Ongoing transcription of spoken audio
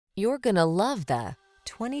You're gonna love the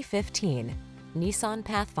 2015 Nissan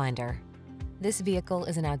Pathfinder. This vehicle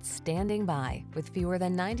is an outstanding buy with fewer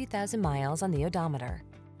than 90,000 miles on the odometer.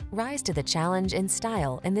 Rise to the challenge in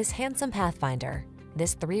style in this handsome Pathfinder.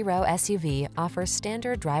 This 3-row SUV offers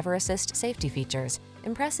standard driver assist safety features,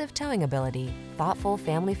 impressive towing ability, thoughtful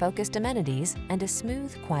family-focused amenities, and a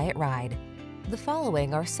smooth, quiet ride. The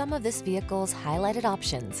following are some of this vehicle's highlighted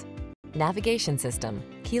options: navigation system,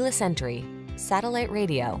 keyless entry, satellite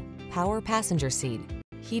radio, power passenger seat,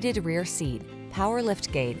 heated rear seat, power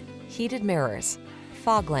liftgate, heated mirrors,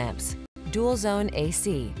 fog lamps, dual zone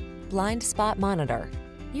AC, blind spot monitor.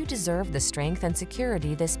 You deserve the strength and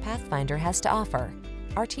security this Pathfinder has to offer.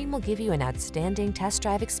 Our team will give you an outstanding test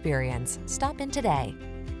drive experience. Stop in today.